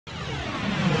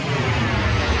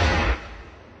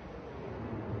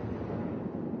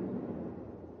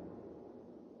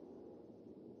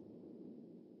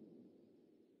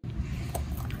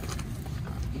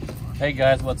Hey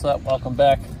guys, what's up? Welcome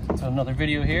back to another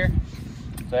video here.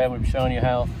 Today I'm going to be showing you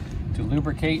how to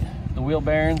lubricate the wheel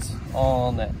bearings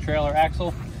on that trailer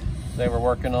axle. Today we're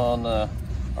working on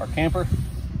our camper,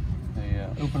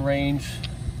 the open range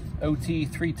OT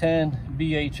 310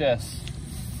 BHS.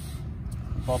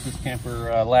 We bought this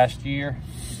camper last year.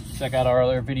 Check out our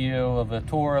other video of a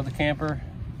tour of the camper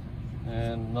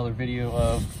and another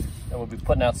video that we'll be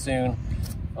putting out soon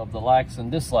of the likes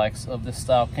and dislikes of this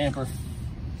style camper.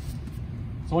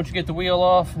 So once you get the wheel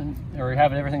off, or you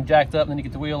have everything jacked up, and then you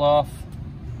get the wheel off,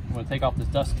 I'm going to take off this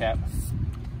dust cap.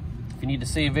 If you need to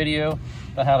see a video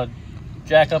about how to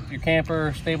jack up your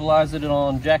camper, stabilize it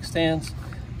on jack stands,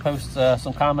 post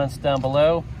some comments down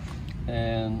below,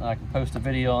 and I can post a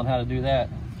video on how to do that.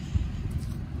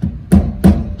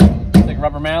 Take a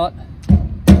rubber mallet,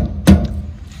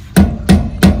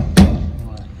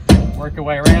 work your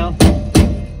way around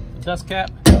the dust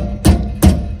cap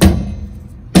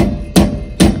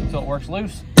until it works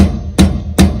loose.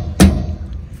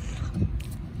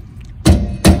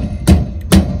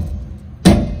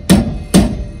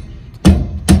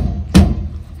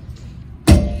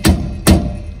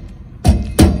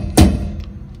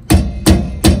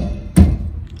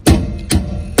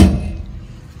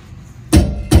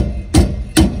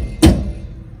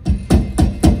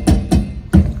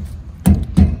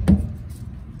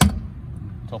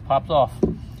 Until it pops off.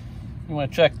 You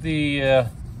want to check the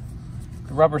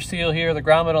rubber seal here, the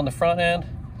grommet on the front end.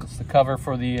 It's the cover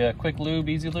for the quick lube,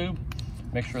 easy lube.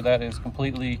 Make sure that is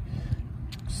completely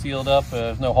sealed up.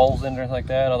 There's no holes in there like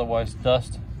that, otherwise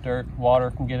dust, dirt,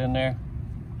 water can get in there.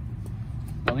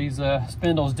 Now these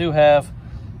spindles do have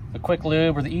the quick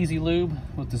lube or the easy lube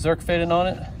with the Zerk fitting on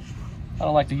it. I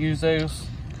don't like to use those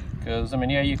because, I mean,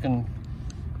 yeah, you can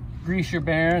grease your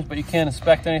bearings, but you can't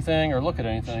inspect anything or look at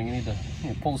anything. You need to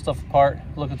pull the stuff apart,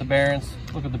 look at the bearings,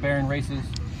 look at the bearing races,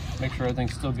 make sure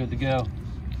everything's still good to go.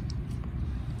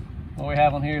 What we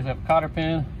have on here is we have a cotter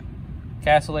pin,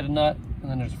 castellated nut, and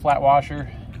then there's a flat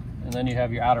washer, and then you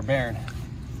have your outer bearing.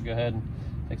 Go ahead and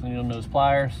take some needle nose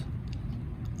pliers,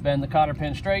 bend the cotter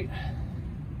pin straight,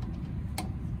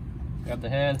 grab the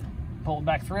head, pull it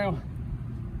back through.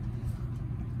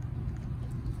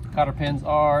 Cotter pins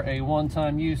are a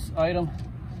one-time use item,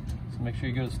 so make sure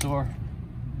you go to the store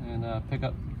and pick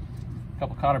up a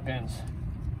couple cotter pins.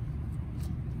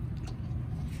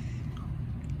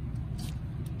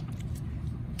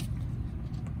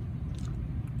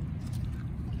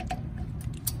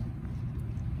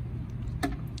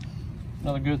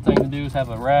 Another good thing to do is have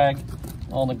a rag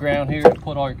on the ground here to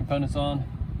put all your components on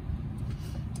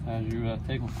as you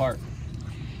take them apart.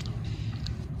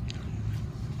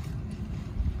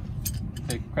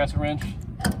 Take a crescent wrench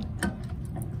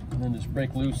and then just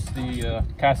break loose the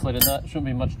castellated nut. Shouldn't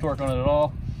be much torque on it at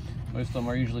all. Most of them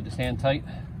are usually just hand tight.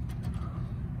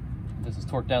 If this is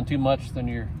torqued down too much, then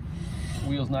your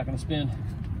wheel's not going to spin.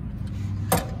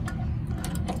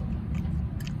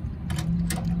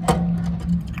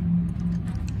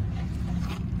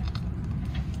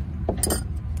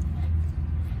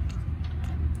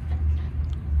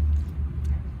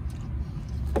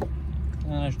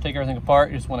 And as you take everything apart,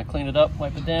 you just want to clean it up,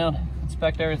 wipe it down,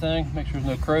 inspect everything, make sure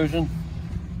there's no corrosion,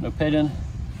 no pitting,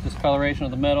 discoloration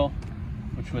of the metal,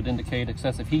 which would indicate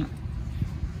excessive heat.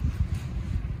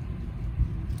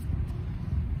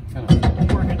 Kind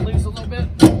of work it loose a little bit,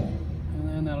 and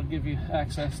then that'll give you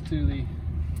access to the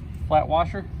flat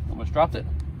washer. Almost dropped it.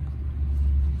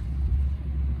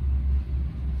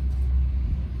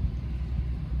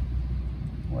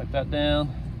 Wipe that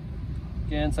down.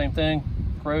 Again, same thing.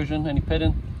 Corrosion, any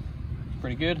pitting,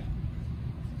 pretty good.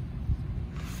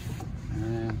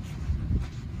 And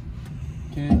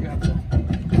grab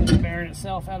the bearing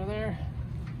itself out of there.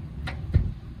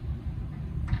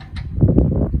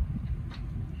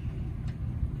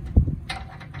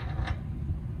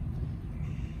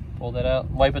 Pull that out,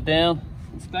 wipe it down,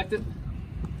 inspect it.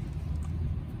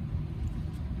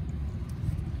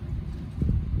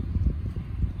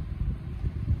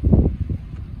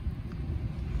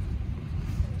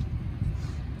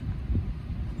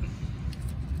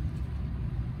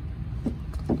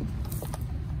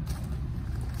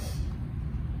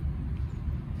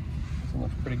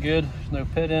 Looks pretty good. There's no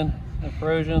pitting, no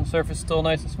corrosion. Surface still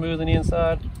nice and smooth on the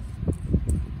inside.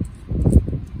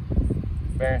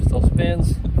 Bearing still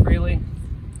spins freely.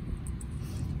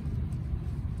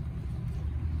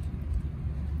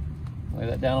 Lay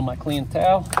that down on my clean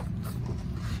towel.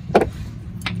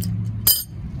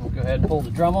 We'll go ahead and pull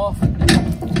the drum off.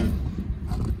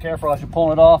 Be careful as you're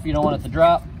pulling it off. You don't want it to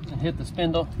drop and hit the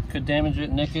spindle. Could damage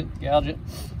it, nick it, gouge it,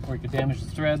 or you could damage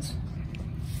the threads.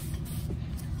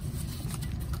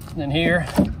 And then here,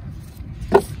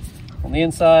 On the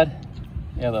inside,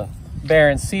 you have a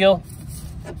bearing seal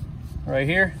right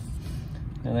here,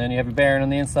 and then you have a bearing on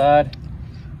the inside.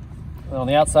 On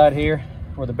the outside here,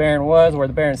 where the bearing was, where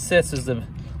the bearing sits is the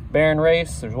bearing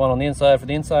race. There's one on the inside for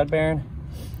the inside bearing.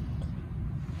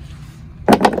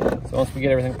 So once we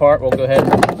get everything apart, we'll go ahead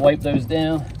and wipe those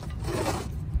down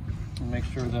and make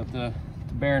sure that the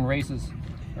bearing races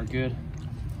are good.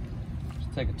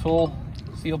 Just take a tool,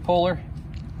 seal puller,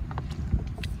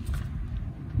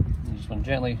 and just want to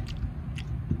gently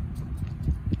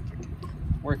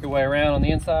work your way around on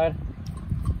the inside.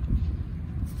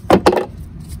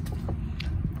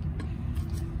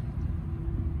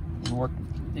 And work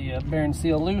the bearing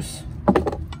seal loose.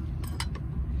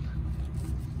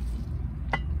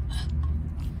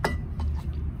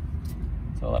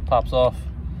 So that pops off.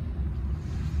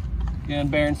 Again,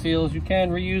 bearing seals, you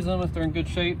can reuse them if they're in good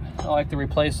shape. I like to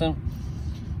replace them.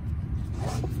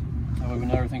 That way we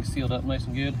know everything's sealed up nice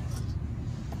and good.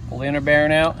 Pull the inner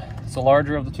bearing out. It's the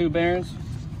larger of the two bearings.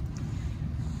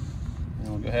 And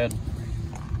we'll go ahead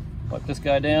and wipe this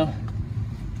guy down.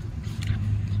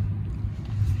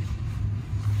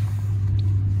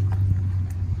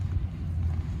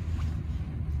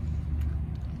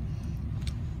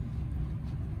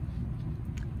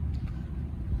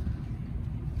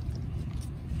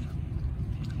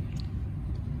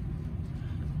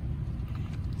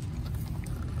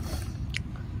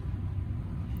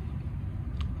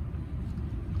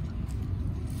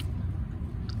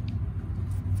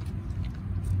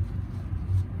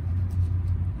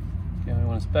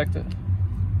 Inspect it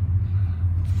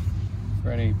for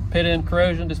any pit end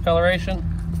corrosion, discoloration.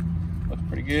 Looks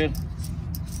pretty good.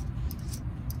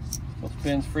 Still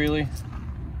spins freely.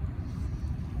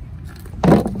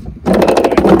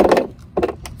 The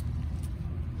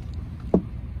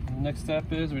next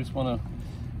step is we just want to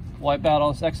wipe out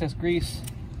all this excess grease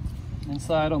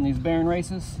inside on these bearing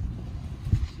races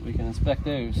so we can inspect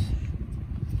those.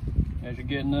 As you're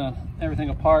getting everything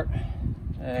apart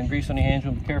and grease on your hands,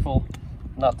 you'll be careful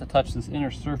not to touch this inner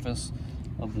surface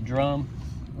of the drum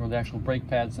or the actual brake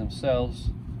pads themselves.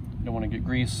 You don't want to get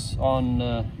grease on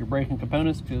your braking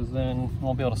components, because then you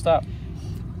won't be able to stop.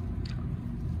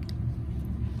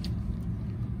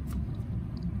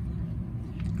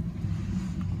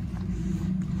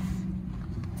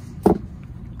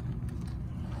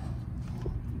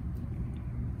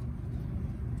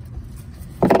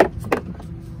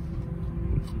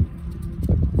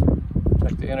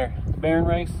 Check the inner bearing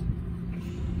race.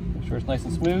 Make sure it's nice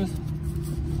and smooth.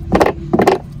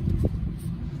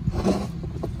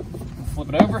 Flip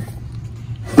it over.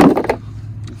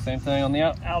 Do the same thing on the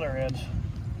outer edge.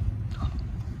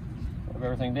 Rub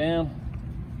everything down.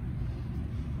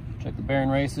 Check the bearing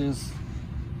races.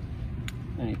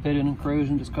 Any pitting and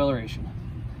corrosion, discoloration.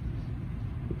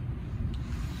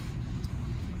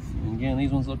 And again,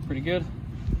 these ones look pretty good.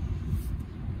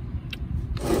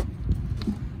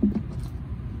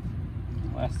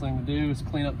 Last thing to do is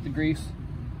clean up the grease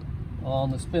on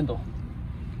the spindle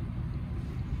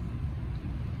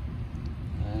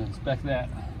and inspect that.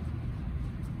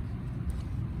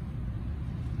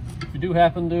 If you do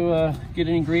happen to get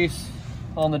any grease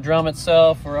on the drum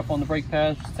itself or up on the brake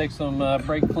pads, just take some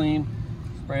brake clean,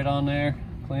 spray it on there,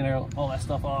 clean all that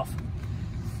stuff off.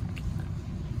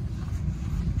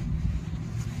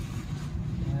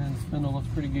 And the spindle looks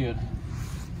pretty good.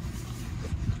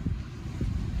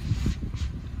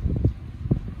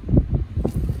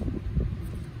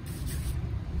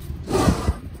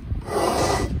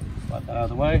 Out of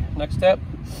the way. Next step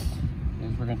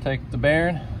is we're going to take the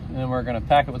bearing and we're going to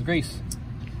pack it with grease.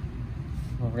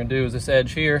 What we're going to do is this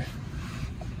edge here,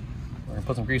 we're going to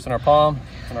put some grease on our palm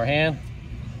and our hand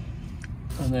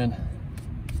and then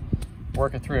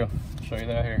work it through. I'll show you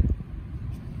that here.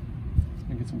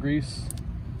 You get some grease,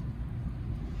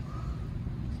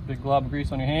 a big glob of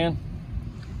grease on your hand.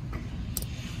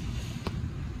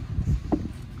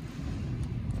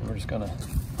 And we're just going to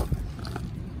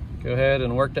go ahead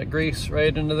and work that grease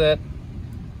right into that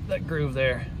groove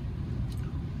there.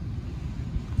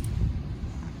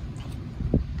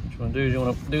 What you want to do is you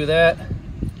want to do that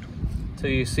until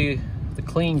you see the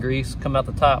clean grease come out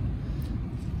the top.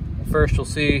 At first you'll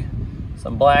see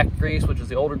some black grease, which is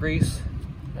the older grease,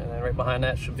 and then right behind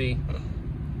that should be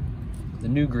the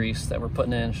new grease that we're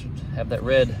putting in. Should have that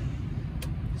red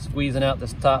squeezing out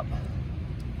this top.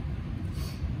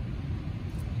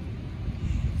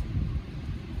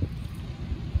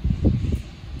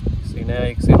 Now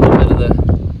you can see a little bit of the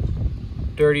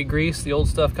dirty grease, the old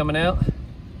stuff coming out.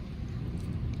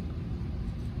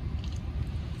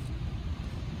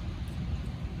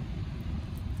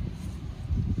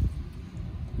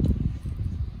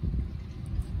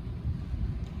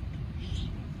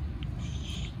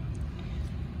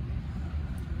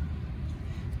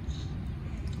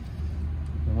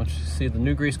 see the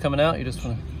new grease coming out, you just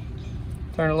want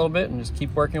to turn a little bit and just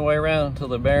keep working your way around until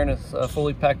the bearing is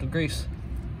fully packed with grease.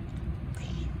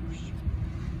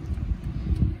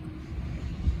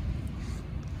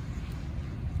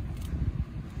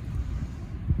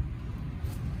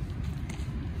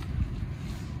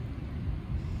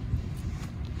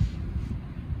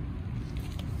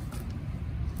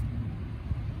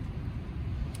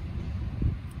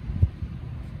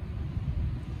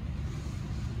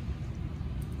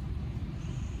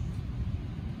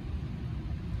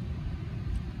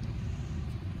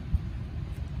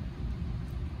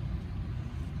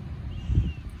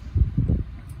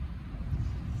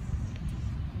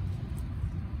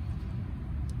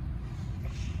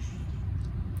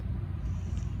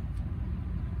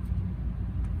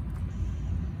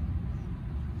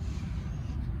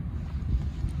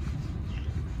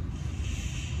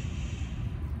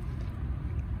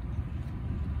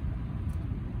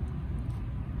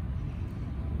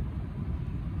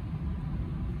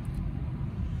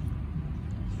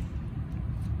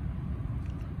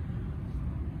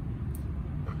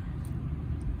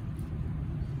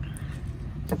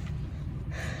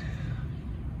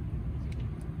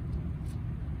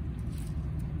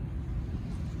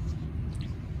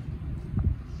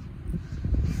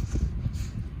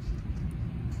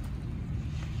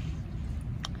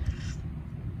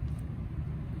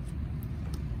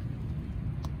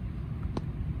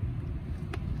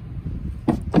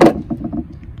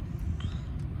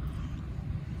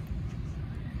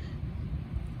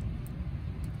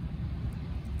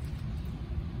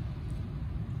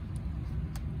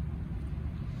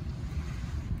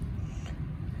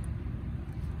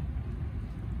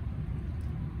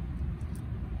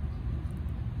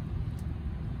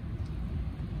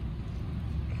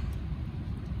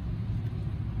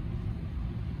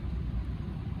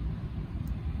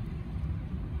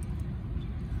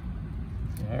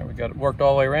 All right, we got it worked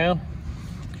all the way around.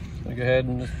 I'm gonna go ahead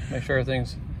and just make sure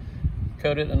everything's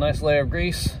coated in a nice layer of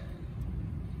grease.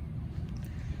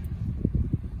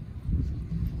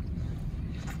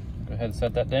 Go ahead and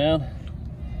set that down.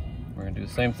 We're gonna do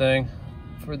the same thing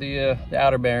for the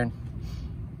outer bearing.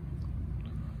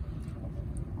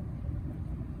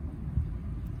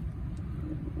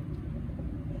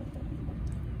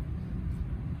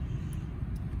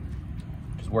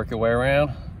 Just work your way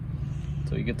around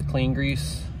until you get the clean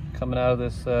grease coming out of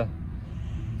this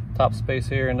top space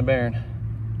here in the bearing.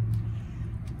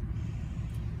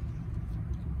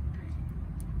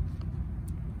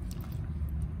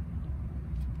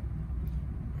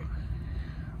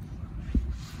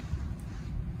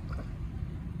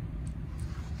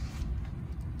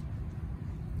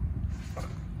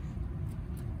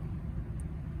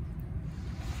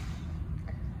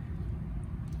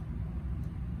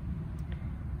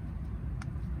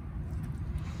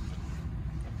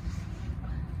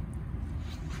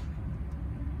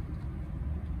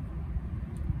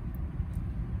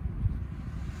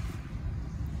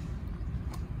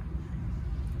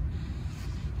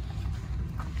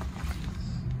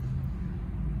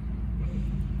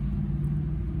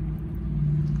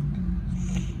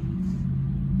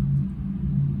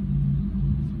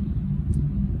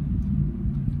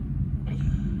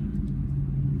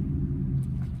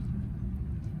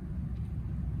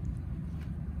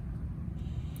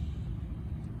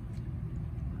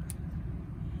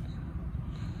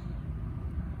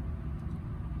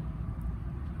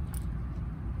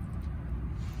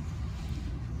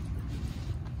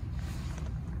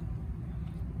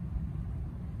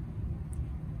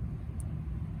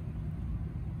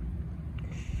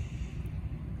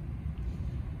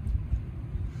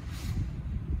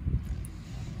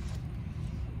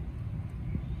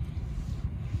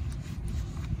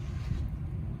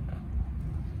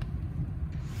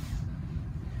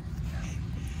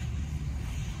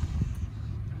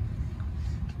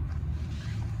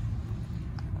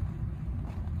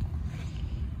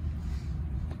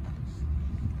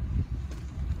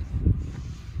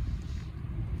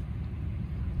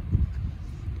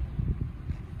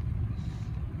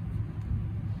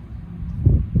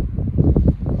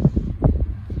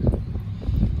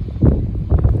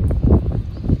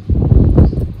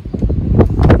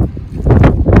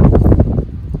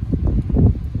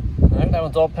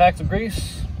 It's all packed with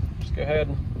grease. Just go ahead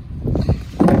and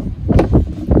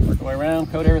work your way around,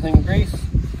 coat everything with grease.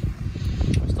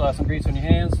 You still have some grease on your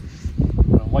hands. I'm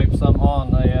going to wipe some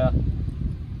on the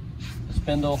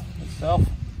spindle itself.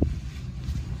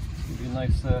 Give you a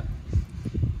nice,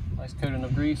 nice coating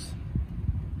of grease.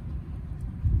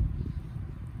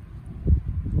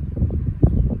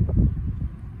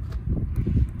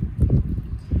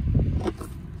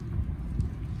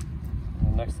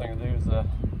 And the next thing to do is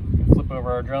flip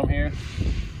over our drum here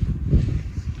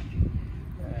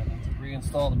and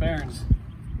reinstall the bearings.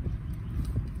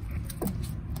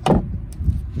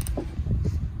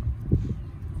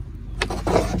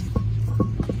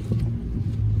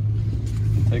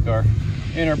 Take our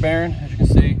inner bearing. As you can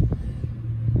see,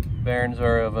 bearings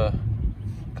are of a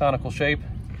conical shape.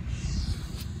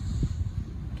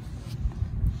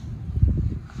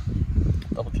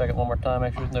 Double check it one more time,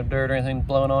 make sure there's no dirt or anything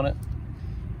blowing on it.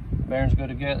 The bearings go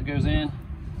together, goes in.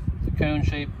 The cone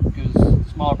shape goes, the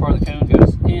smaller part of the cone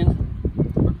goes in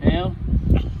or down.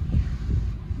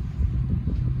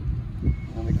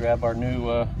 And then we grab our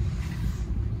new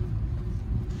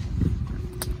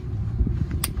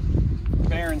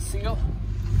bearing seal.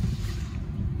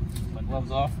 My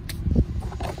gloves off.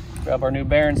 Grab our new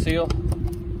bearing seal.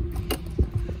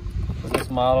 For this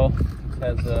model, it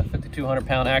has 5,200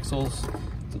 pound axles.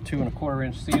 It's a 2 1/4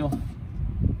 inch seal.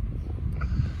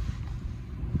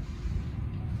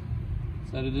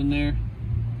 Set it in there.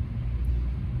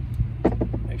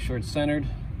 Make sure it's centered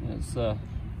and it's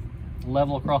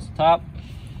level across the top.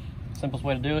 Simplest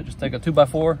way to do it, just take a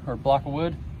 2x4 or a block of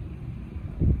wood,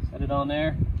 set it on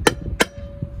there,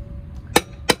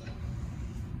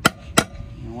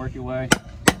 and work your way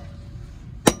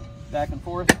back and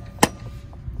forth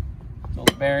until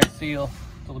the bearing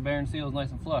seal is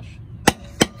nice and flush.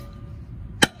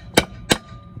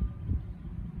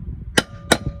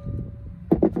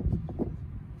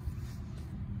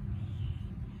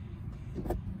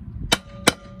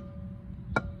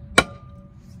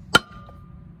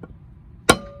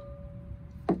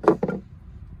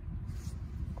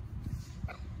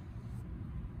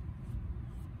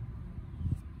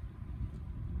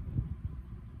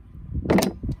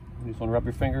 You just want to rub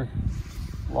your finger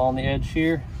along the edge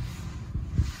here.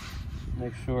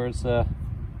 Make sure it's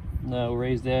no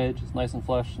raised edge. It's nice and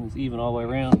flush and it's even all the way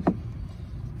around.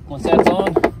 Once that's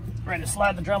on, ready to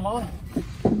slide the drum on.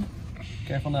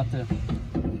 Careful not to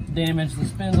damage the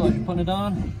spindle as you're putting it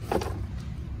on.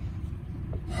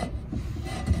 I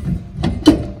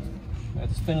have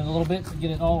to spin it a little bit to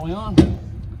get it all the way on.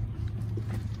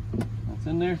 That's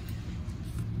in there.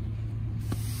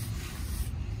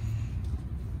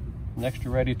 Next,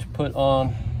 you're ready to put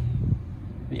on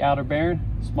the outer bearing,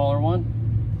 smaller one.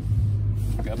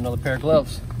 Grab another pair of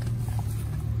gloves.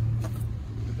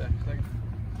 Get back a second.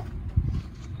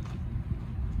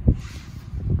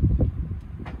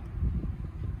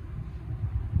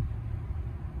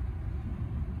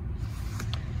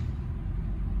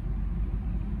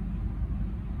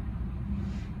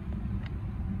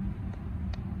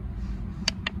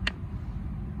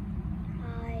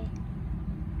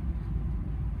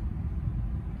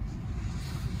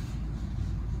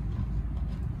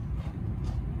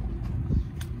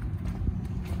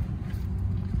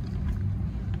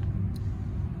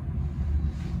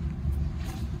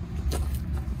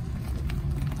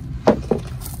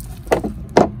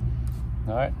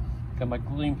 All right, got my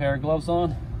clean pair of gloves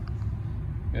on.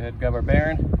 Go ahead and grab our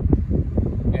bearing.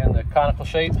 Again, the conical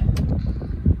shape,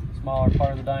 smaller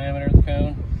part of the diameter of the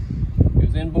cone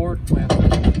goes inboard. We have to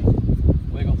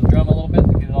wiggle the drum a little bit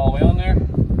to get it all the way on there.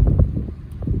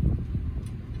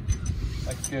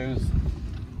 Next goes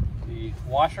the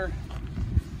washer.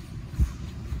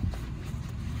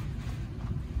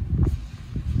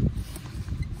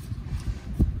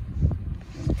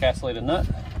 And the castellated nut.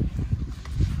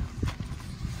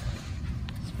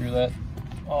 Screw that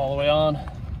all the way on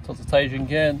until it's as tight as you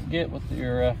can get with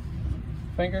your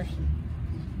fingers.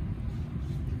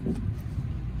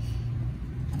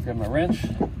 Grab my wrench,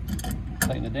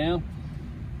 tighten it down.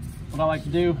 What I like to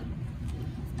do,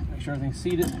 make sure everything's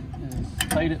seated, is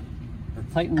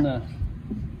tighten the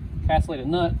castellated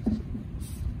nut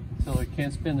until it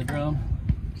can't spin the drum.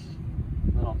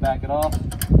 Then I'll back it off.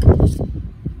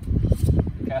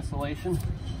 Castellation.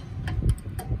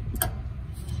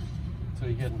 So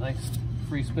you get a nice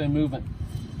free spin movement.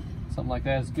 Something like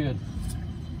that is good.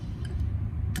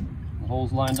 The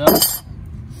hole's lined up.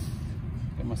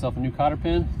 Got myself a new cotter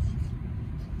pin.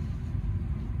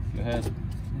 Go ahead and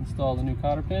install the new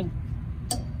cotter pin.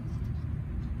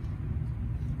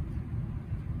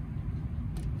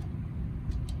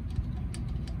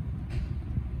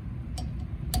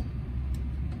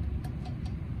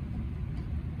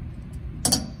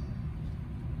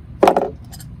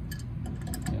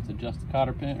 Adjust the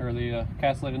cotter pin or the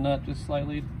castellated nut just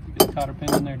slightly to get the cotter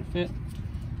pin in there to fit.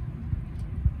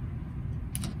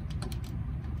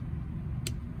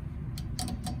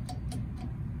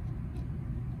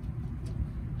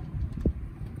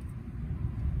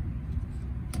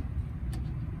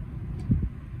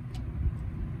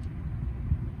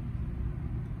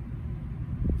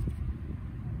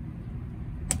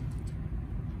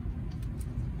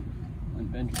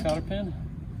 your cotter pin.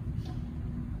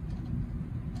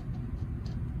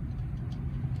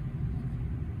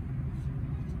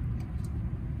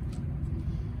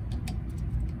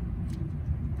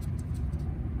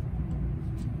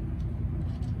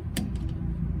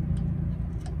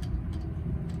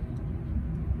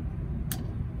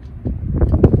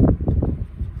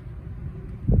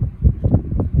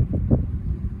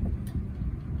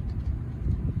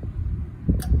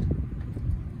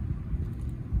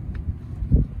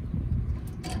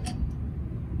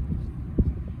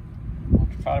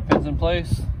 Cotter pins in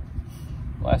place.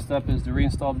 Last step is to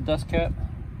reinstall the dust cap.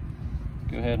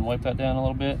 Go ahead and wipe that down a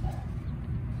little bit.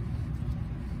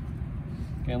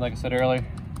 Again, like I said earlier,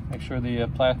 make sure the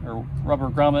rubber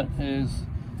grommet is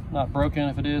not broken.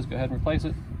 If it is, go ahead and replace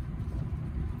it.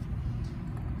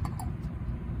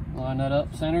 Line that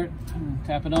up, center it, and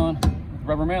tap it on with the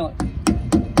rubber mallet.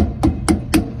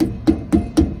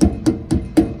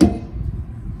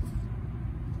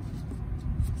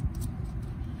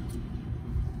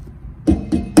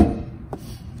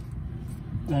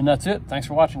 And that's it. Thanks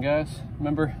for watching, guys.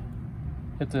 Remember,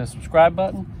 hit the subscribe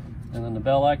button and then the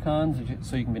bell icon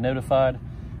so you can be notified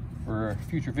for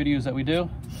future videos that we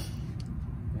do.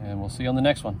 And we'll see you on the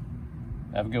next one.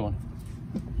 Have a good one.